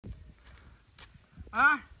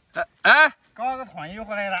啊！哎，搞个团鱼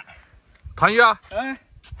回来了。团鱼啊？嗯。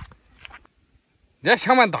你还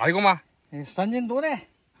想玩大一个吗？3斤多的。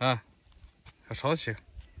啊，还烧起。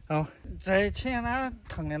哦，再切那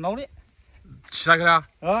烫的老的。吃那个的啊？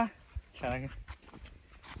啊，切那个。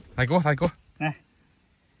来给我，来给我。来。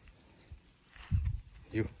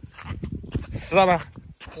有。死了吧？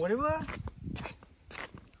活的不？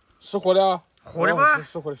是活的啊。活的不？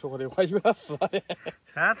是活的，是活的，我还以为它死了呢。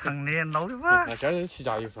这烫的老的不？那今儿去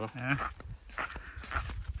加油算了。嗯。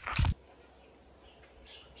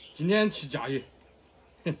今天去加油，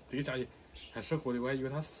这个加油还是活的，我还以为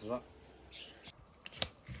它死了。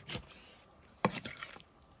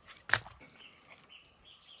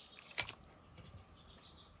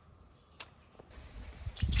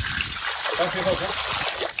开水好香，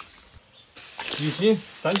鸡心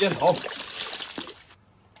3件套，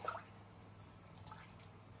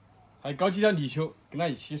还搞几条泥鳅跟它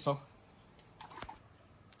一起烧。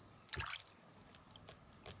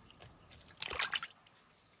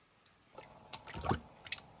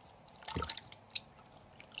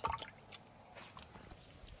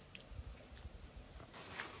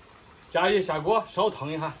加油下锅，烧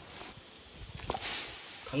烫一下，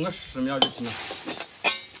烫个10秒就行了。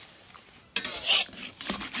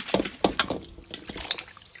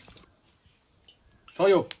烧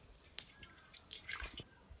油，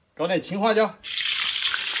搞点青花椒，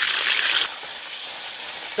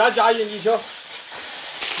加加盐泥鳅，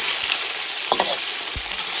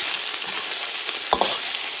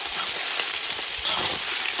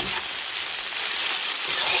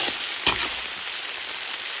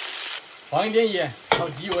放一点盐，调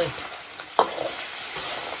低味。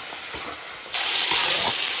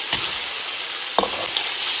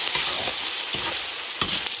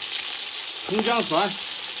葱姜蒜、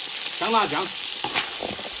香辣酱，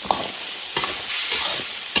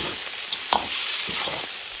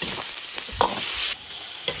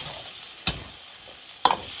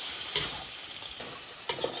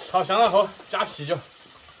炒香了后加啤酒。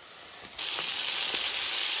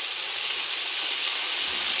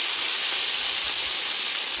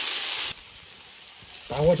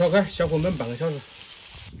大火烧开，小火焖半个小时，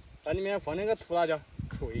在里面放点个土辣椒，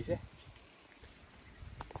脆一些。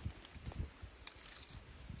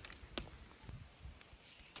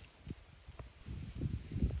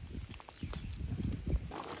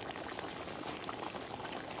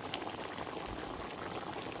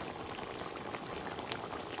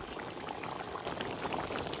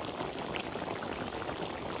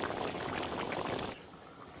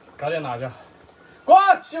搞点辣椒，锅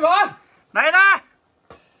起饭，来的。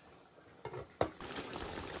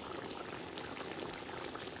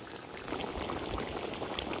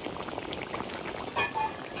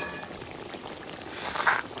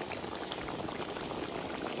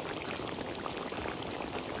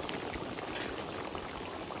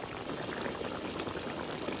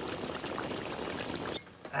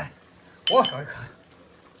哎，我搞一看。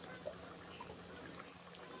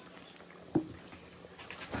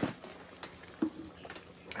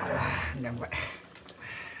凉快。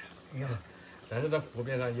哎呀，但是在湖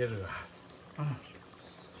边上也热。嗯。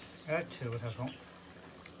哎，吃不太爽。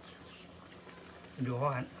流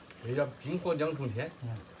好汗。这叫冰火两重天。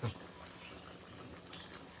嗯。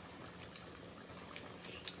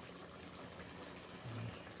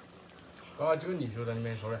搞几个泥鳅在里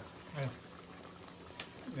面烧的。哎。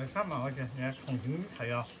那啥蛮好吃，人家重庆菜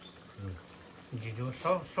肴。嗯。泥鳅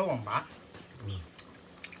烧王八。嗯。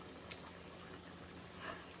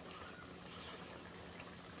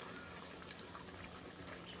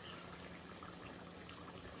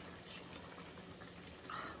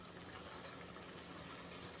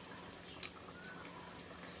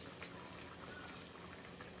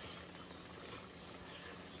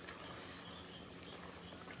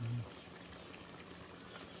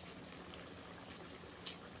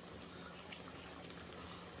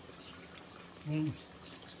嗯。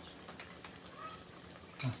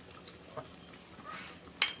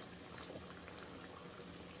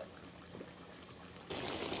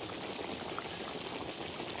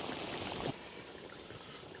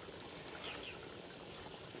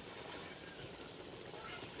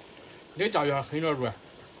这个价鱼还很有点贵。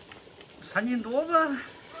3斤多吧。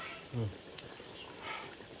嗯。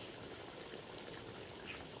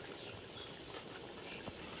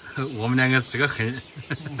我们两个是个狠人，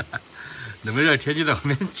那么热天就在外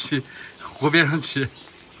面去湖边上去。也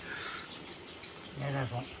太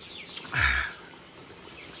爽。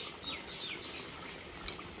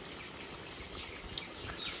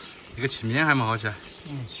这个吃面还蛮好吃。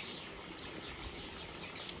嗯。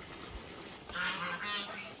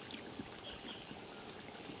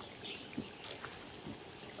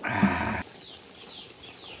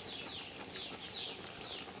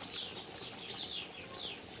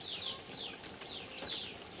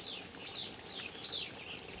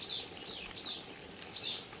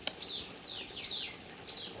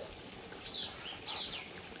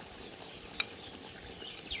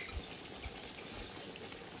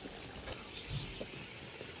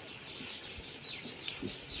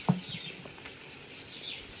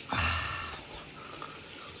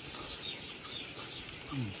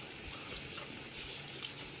选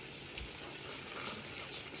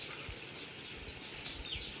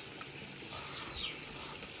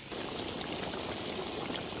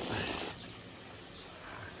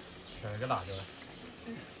了个辣椒。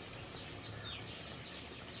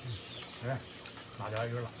哎，辣椒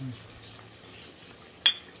有点辣。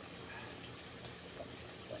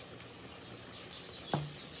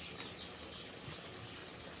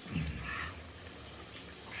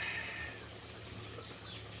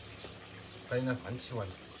它应该饭吃完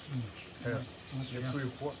了。还有也水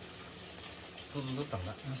火，肚子都胀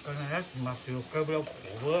了。刚才嘛就改不了破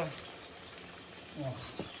锅。哇，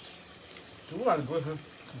猪烂锅头。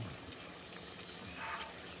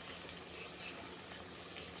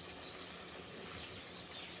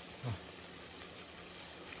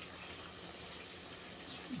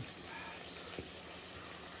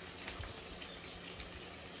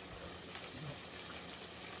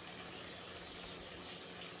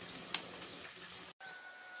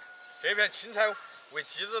这片青菜喂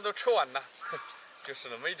鸡子都吃完了，就是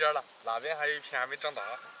那么一点了，那边还有一片还没长大。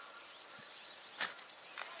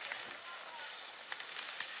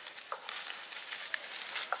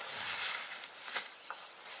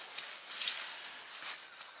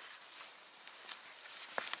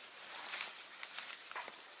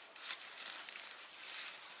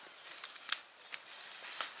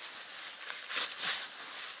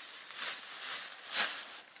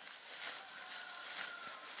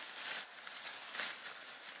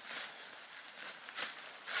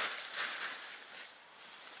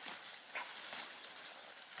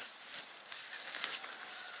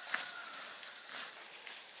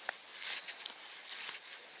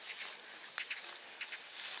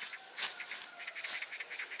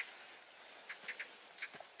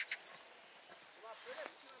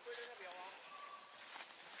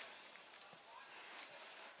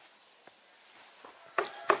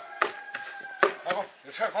来吧，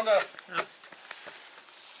有菜放这。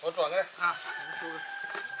我转来。啊，你说。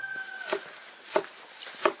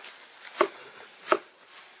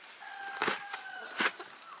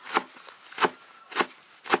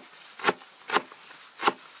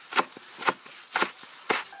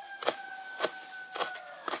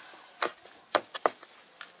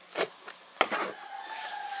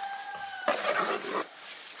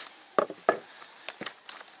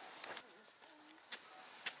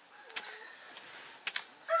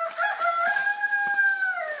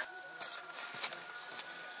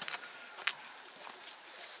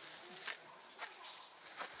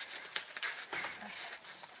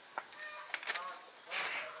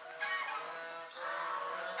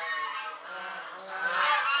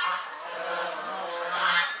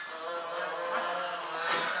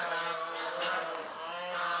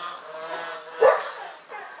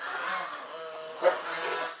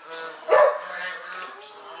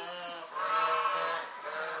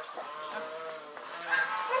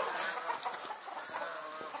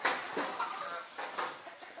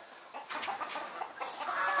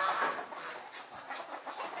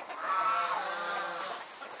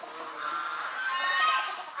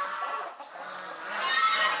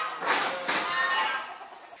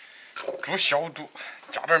猪消毒，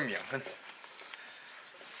加点面粉，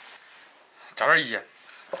加点盐，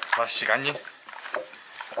把它洗干净，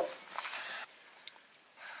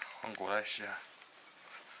换锅来洗啊。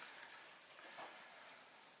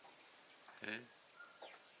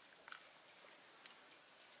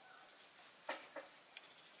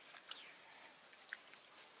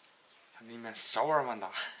它里面烧味蛮大，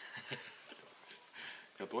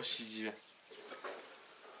要多洗几遍。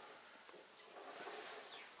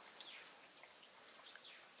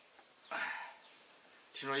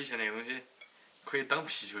听说以前那个东西可以当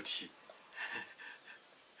啤酒踢，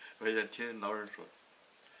我以前听老人说。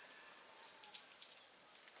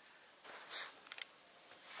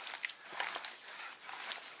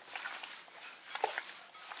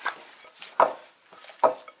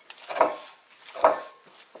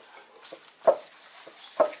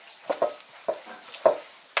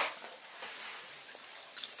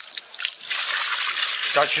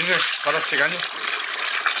加清水，把它洗干净。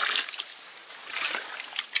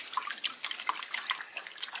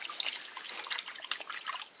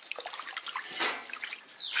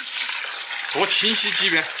多清洗几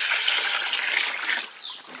遍。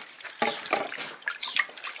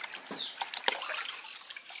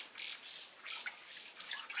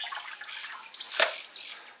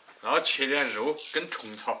然后切点肉跟虫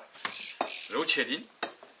草，肉切丁。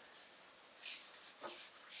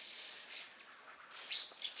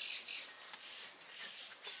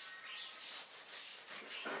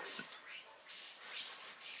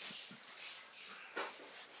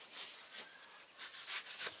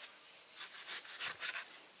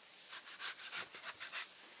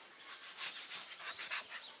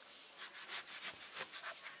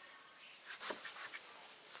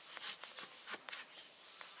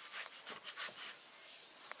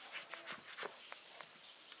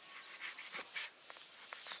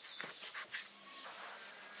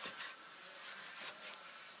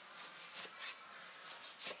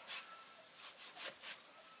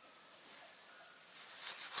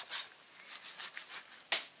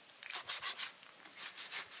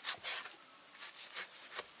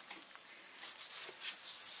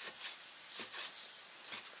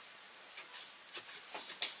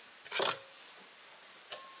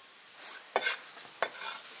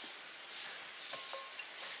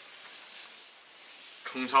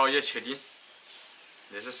虫草也切丁，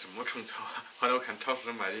那是什么虫草啊？后来我看超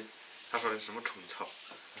市卖的，他说的是什么虫草？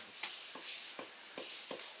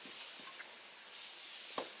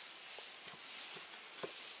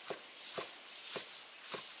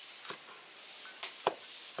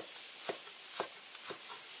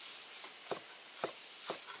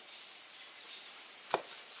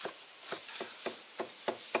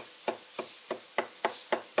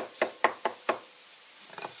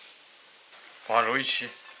放肉一起，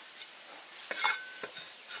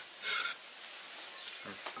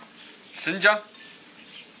生姜、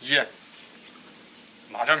盐、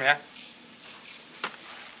辣椒面、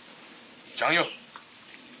酱油、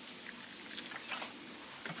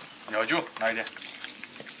料酒来一点，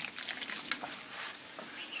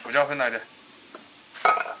胡椒粉来一点，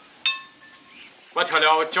把调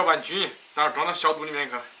料搅拌均匀，然后装到小肚里面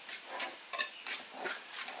去。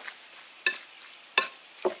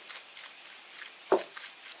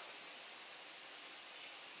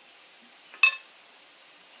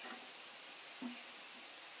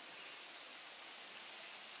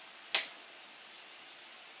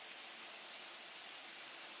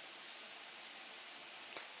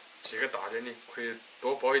这个大点的可以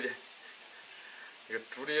多包一点。这个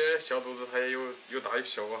猪的小肚子它也有大有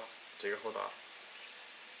小啊，这个好大。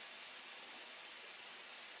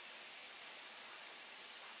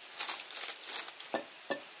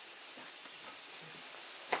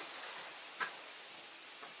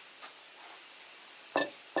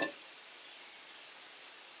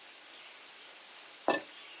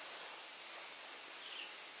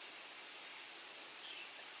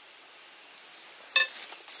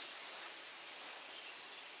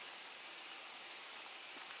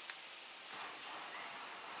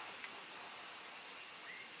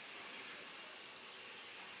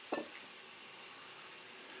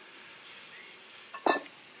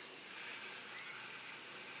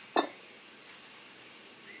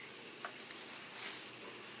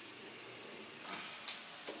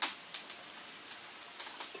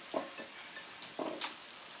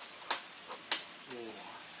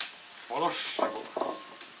包了10个，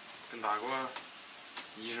跟大哥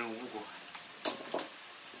1人5个，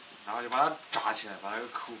然后就把它炸起来，把那个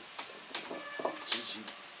口挤进。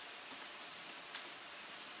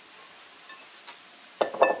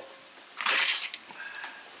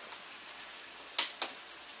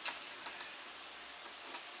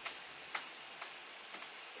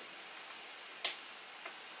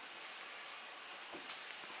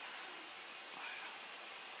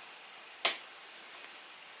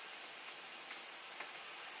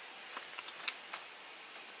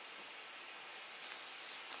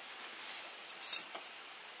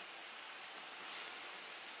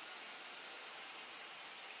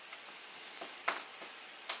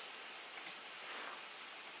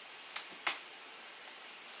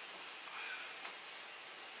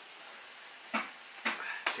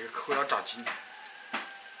这个口要炸紧。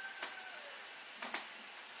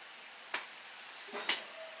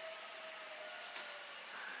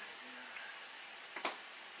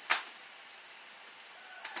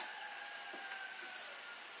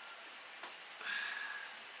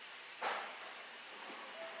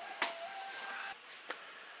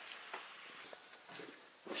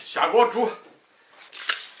下锅煮，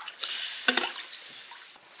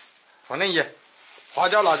放点盐、花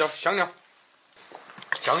椒、辣椒、香料。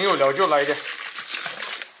酱油、料酒来一点，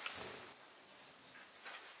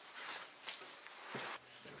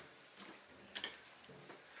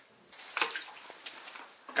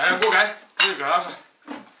盖上锅盖，煮1个小时。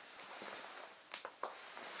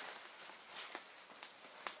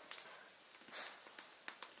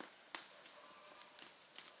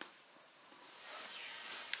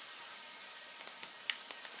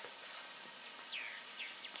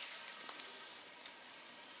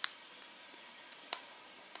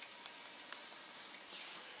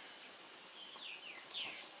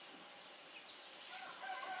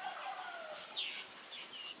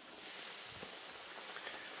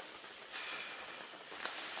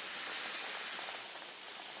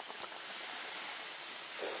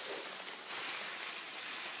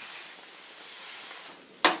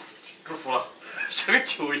煮熟了，像个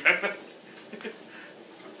球一样的。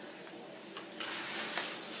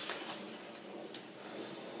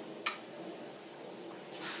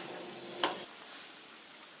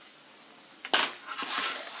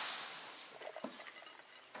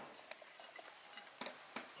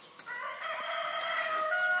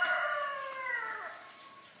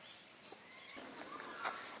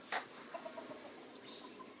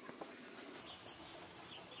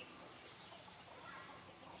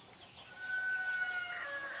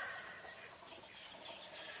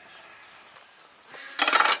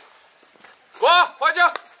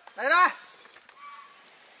来了。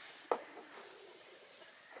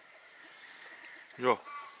哟，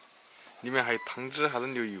里面还有汤汁，还是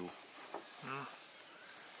牛油。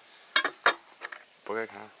不该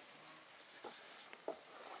看。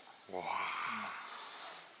哇！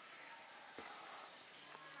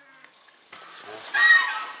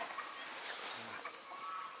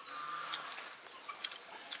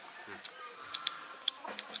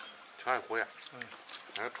这还可以啊。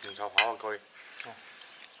那个铜烧花搞的。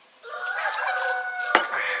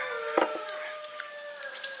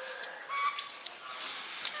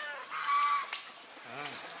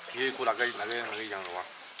有一股那个羊肉啊。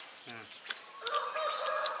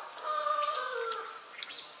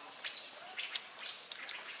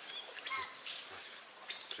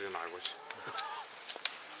直接拿过去。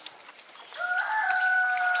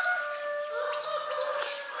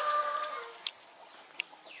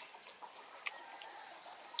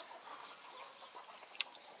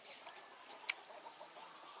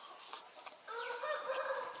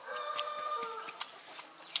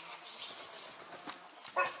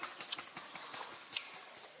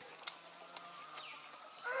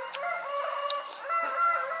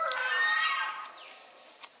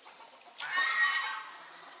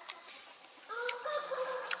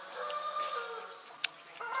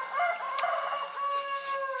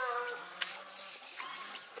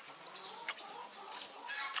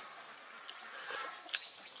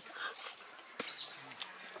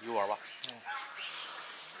有味吧？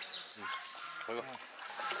这个，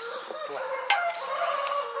走吧。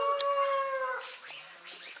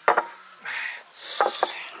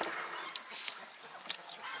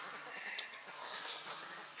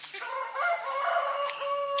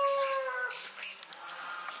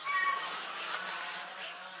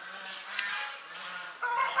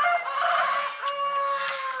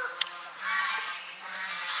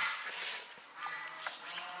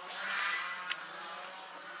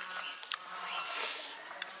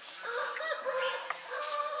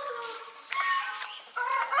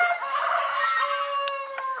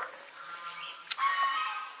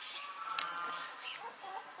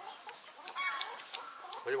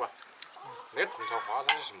可以吧？那铜烧花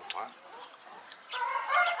它是什么花？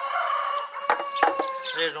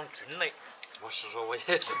是一种菌类。我是说，我也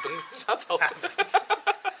是懂啥草。这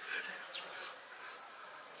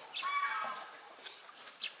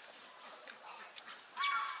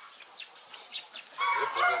个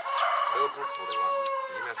不是没有煮熟的吧？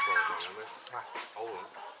里面煮了样的，好闻。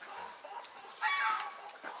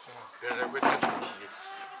别人会太出皮。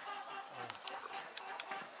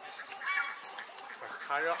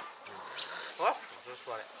卡热。哦，不是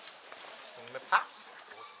说的，我没怕。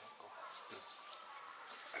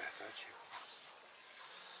哎，再切。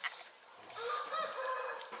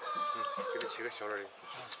给你切个小点的。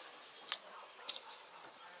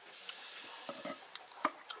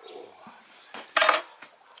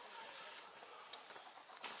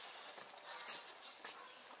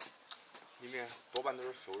里面多半都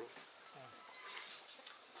是瘦肉。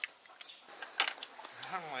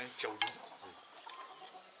看我嚼劲。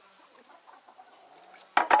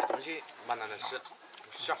这东西蛮难的洗，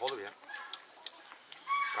洗好多遍。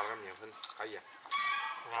加了点面粉，加盐。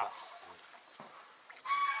啊。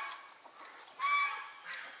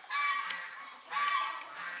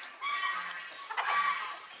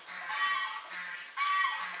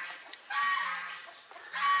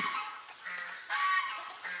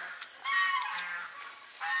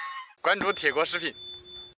关注铁锅视频。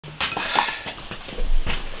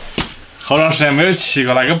好长时间没有吃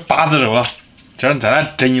过那个八字肉了，这样再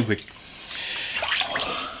来整一回。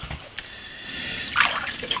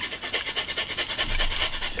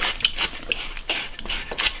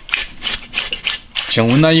降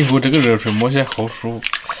温了以后，这个热水摸起来好舒服。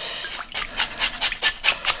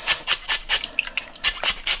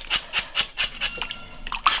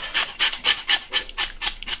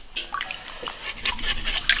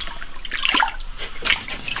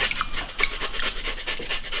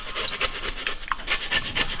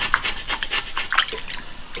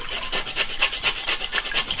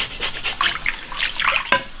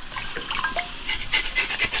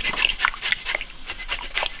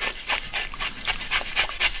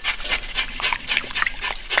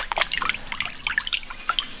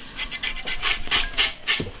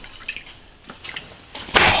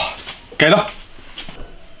盖到，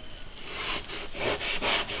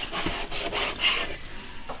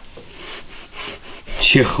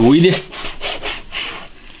切厚一点。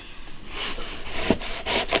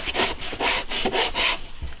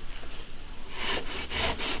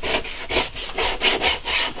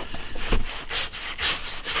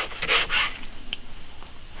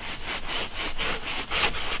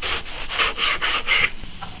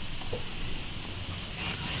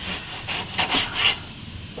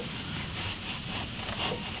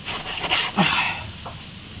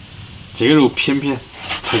这个肉片片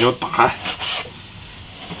才叫大。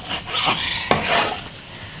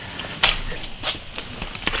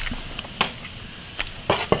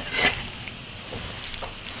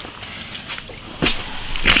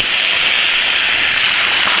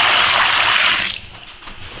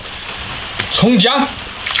葱姜、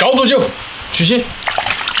高度酒去腥。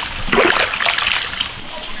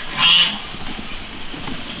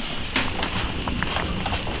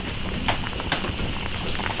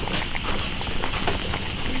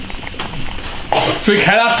水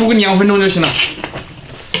开了，煮个2分钟就行了。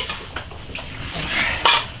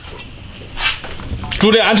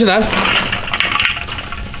煮点鹌鹑蛋，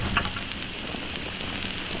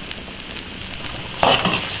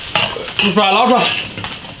煮出来捞出来，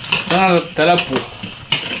然后再来补。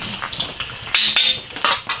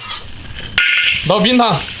倒冰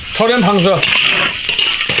糖，炒点糖色。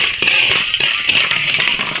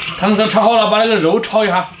糖色炒好了，把那个肉炒一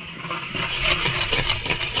下。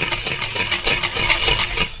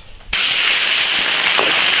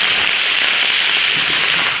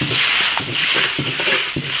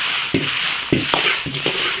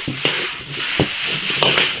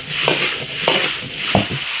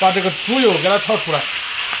把这个猪油给它炒出来，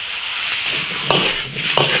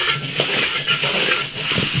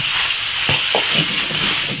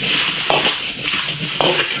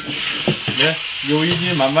耶，油已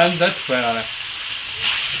经慢慢在出来了嘞。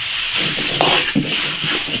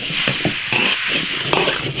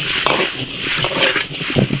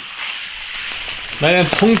来点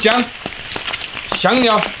葱姜、香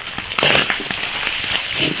料。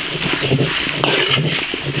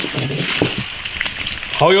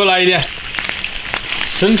蚝油来一点，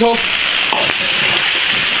生抽，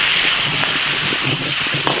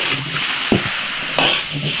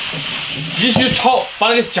继续炒，把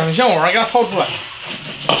那个酱香味儿给它炒出来。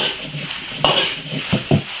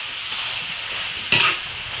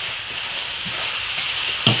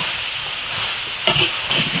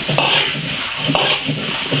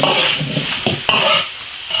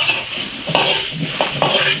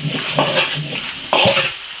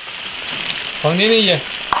放点点盐，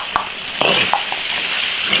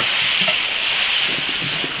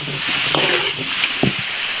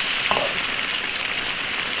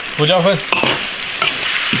胡椒粉，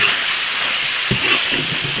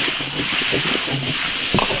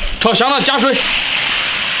炒香了加水。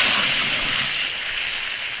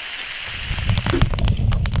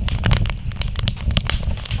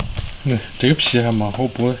这个皮还蛮好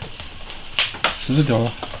剥的，撕掉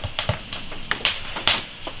了。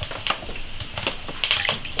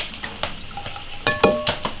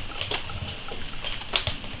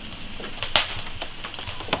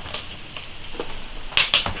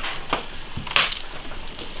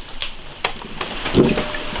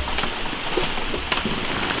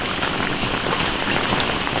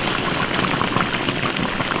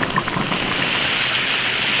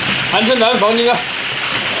鹌鹑蛋放进去，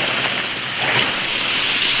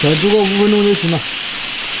再煮个5分钟就行了。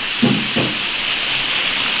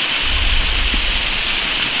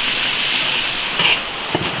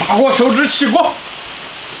大火收汁起锅，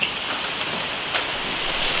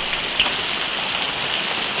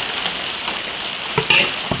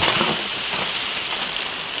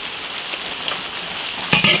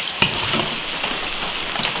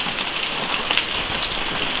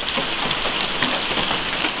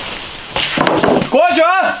锅去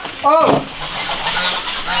啊！哦。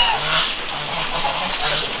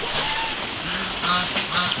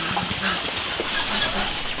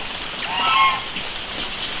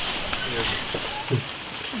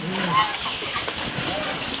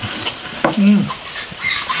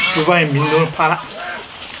不管命都怕了。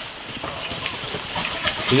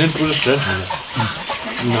今天煮的是啥子？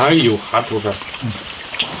那个油哈煮出来。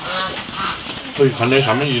我一看那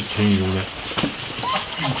上面一层油的，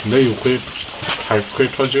那油可以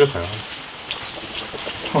炒几个菜了。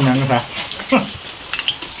炒2个菜。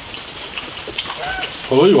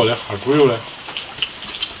炒个药的，哈猪油的。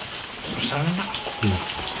3大。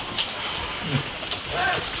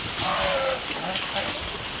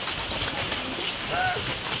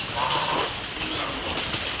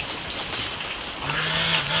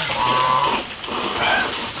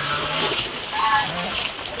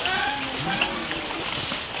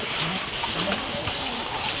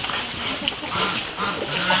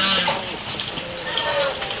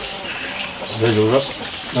这就是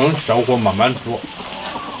用小火慢慢煮，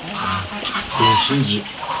不用心急。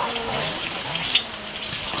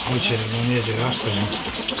而且弄的这个是，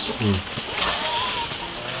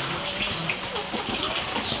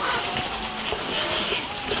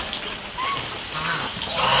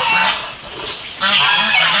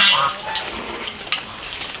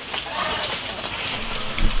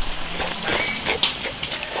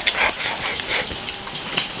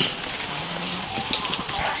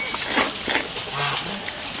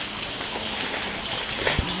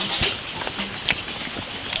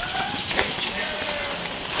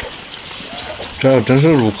这真是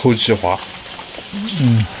入口即化。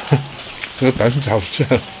嗯，这个蛋是夹不起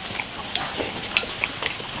来了。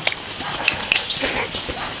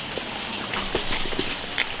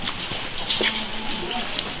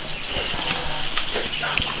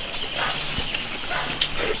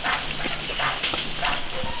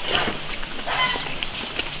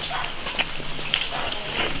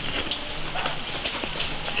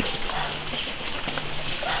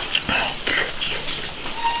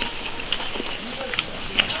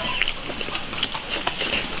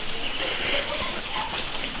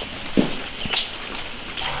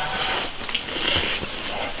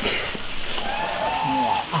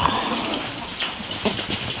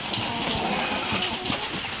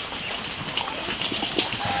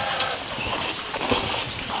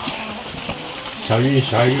下雨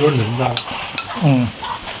下雨有点冷了，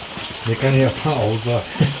你感觉很熬着，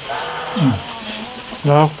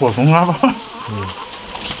那过冬了吧？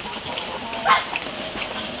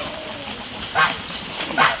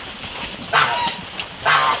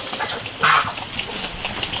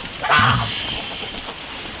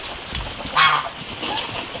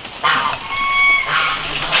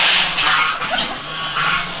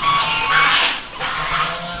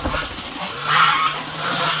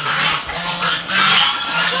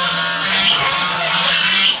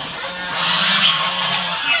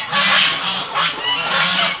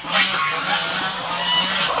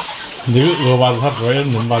那个鹅娃子它不要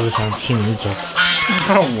嫩娃子像拼命叫，你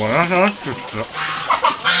看我那是吃吃。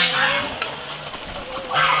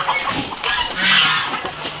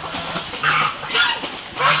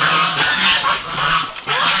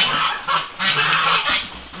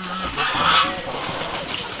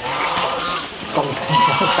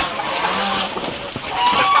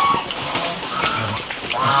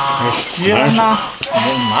鸡了呢？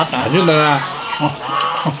那大就能啊！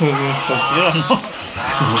手机了呢？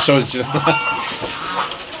你手机了？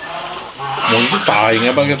忘记炸应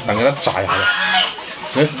该把给蛋给它炸一下了。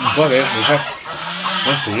哎，我这没事，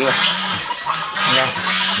我熟了。你看，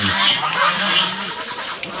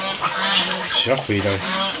需要回来。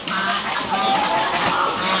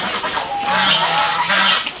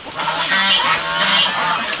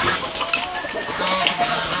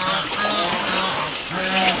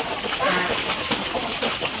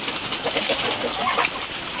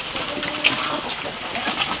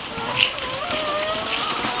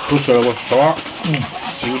不是了，我烧啊，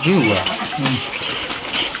手指肉啊，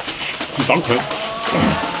一大块。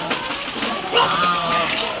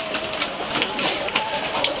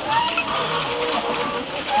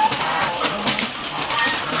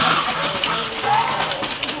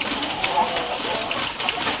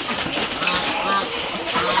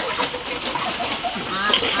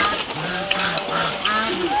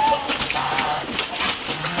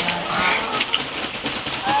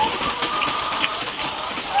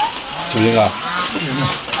就这个。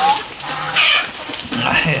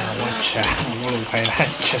哎呀，我去，5、6块钱，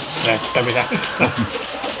确实特别大。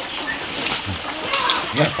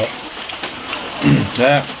你看好。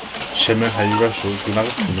来，前面还有点熟，就那个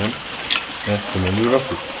后面，后面有点厚。